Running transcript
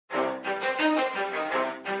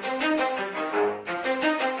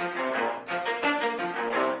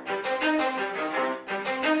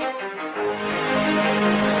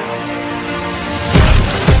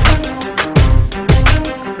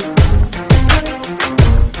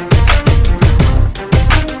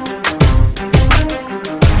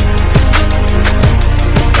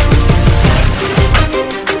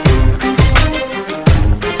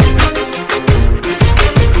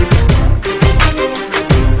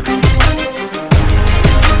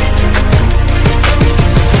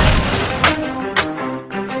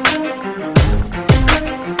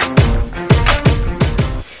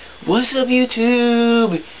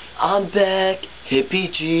YouTube? I'm back,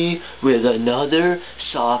 Hippie G, with another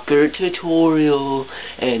soccer tutorial,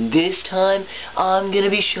 and this time I'm gonna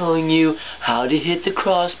be showing you how to hit the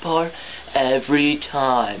crossbar every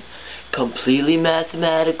time. Completely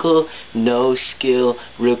mathematical, no skill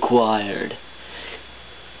required.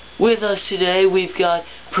 With us today we've got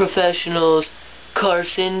professionals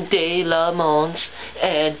Carson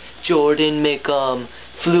and Jordan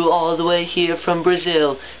flew all the way here from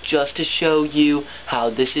Brazil just to show you how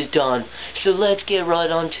this is done. So let's get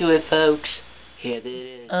right onto it, folks. Here it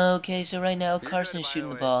is. Okay, so right now Carson's shooting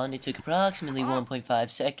the ball and it took approximately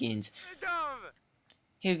 1.5 seconds.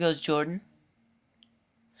 Here goes Jordan.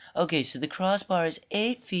 Okay, so the crossbar is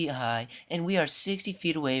 8 feet high, and we are 60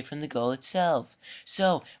 feet away from the goal itself.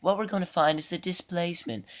 So, what we're going to find is the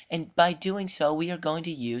displacement, and by doing so, we are going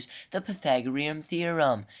to use the Pythagorean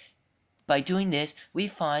theorem. By doing this, we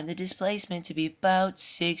find the displacement to be about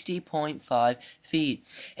 60.5 feet.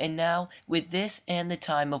 And now, with this and the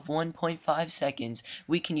time of 1.5 seconds,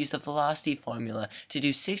 we can use the velocity formula to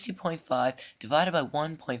do 60.5 divided by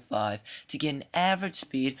 1.5 to get an average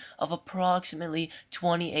speed of approximately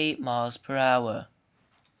 28 miles per hour.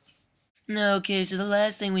 Okay, so the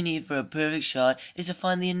last thing we need for a perfect shot is to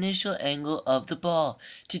find the initial angle of the ball.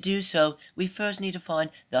 To do so, we first need to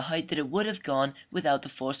find the height that it would have gone without the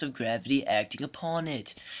force of gravity acting upon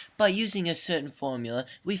it. By using a certain formula,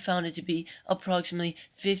 we found it to be approximately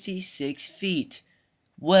 56 feet.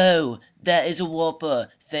 Whoa, that is a whopper.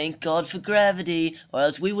 Thank God for gravity, or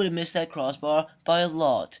else we would have missed that crossbar by a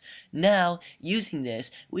lot. Now, using this,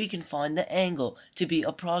 we can find the angle to be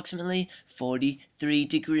approximately 43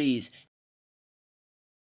 degrees.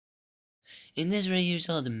 And this right here is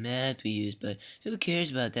all the math we use, but who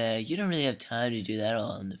cares about that? You don't really have time to do that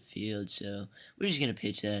all on the field, so we're just going to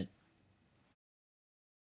pitch that.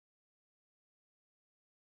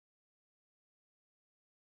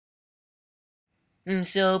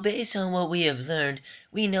 So, based on what we have learned,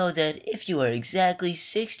 we know that if you are exactly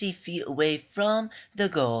 60 feet away from the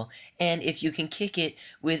goal, and if you can kick it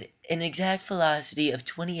with an exact velocity of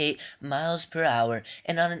 28 miles per hour,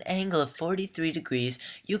 and on an angle of 43 degrees,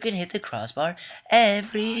 you can hit the crossbar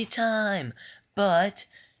every time. But,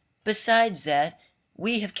 besides that,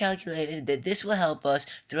 we have calculated that this will help us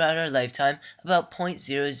throughout our lifetime about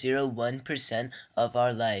 0.001% of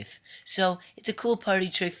our life. So, it's a cool party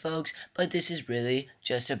trick, folks, but this is really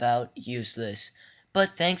just about useless.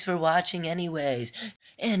 But thanks for watching anyways,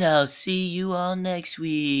 and I'll see you all next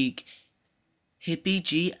week. Hippie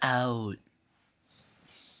G out.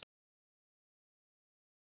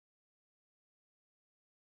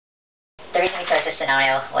 The reason we chose this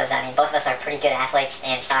scenario was, both of us are pretty good athletes,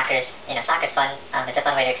 and soccer's fun. It's a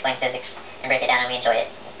fun way to explain physics and break it down, and we enjoy it.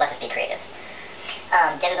 Let us be creative.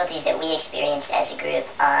 Difficulties that we experienced as a group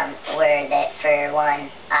were that, for one,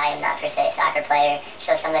 I am not per se a soccer player,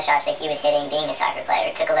 so some of the shots that he was hitting, being a soccer player,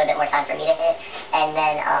 took a little bit more time for me to hit, and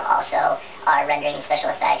then also our rendering and special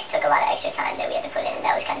effects took a lot of extra time that we had to put in, and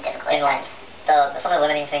that was kind of difficult at times. Some of the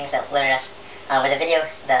limiting things that limited us with the video,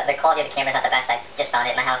 the quality of the camera is not the best. I just found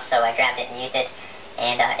it in my house, so I grabbed it and used it,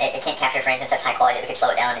 and it can't capture frames in such high quality that we could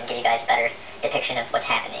slow it down and give you guys a better depiction of what's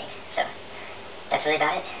happening. So that's really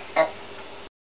about it.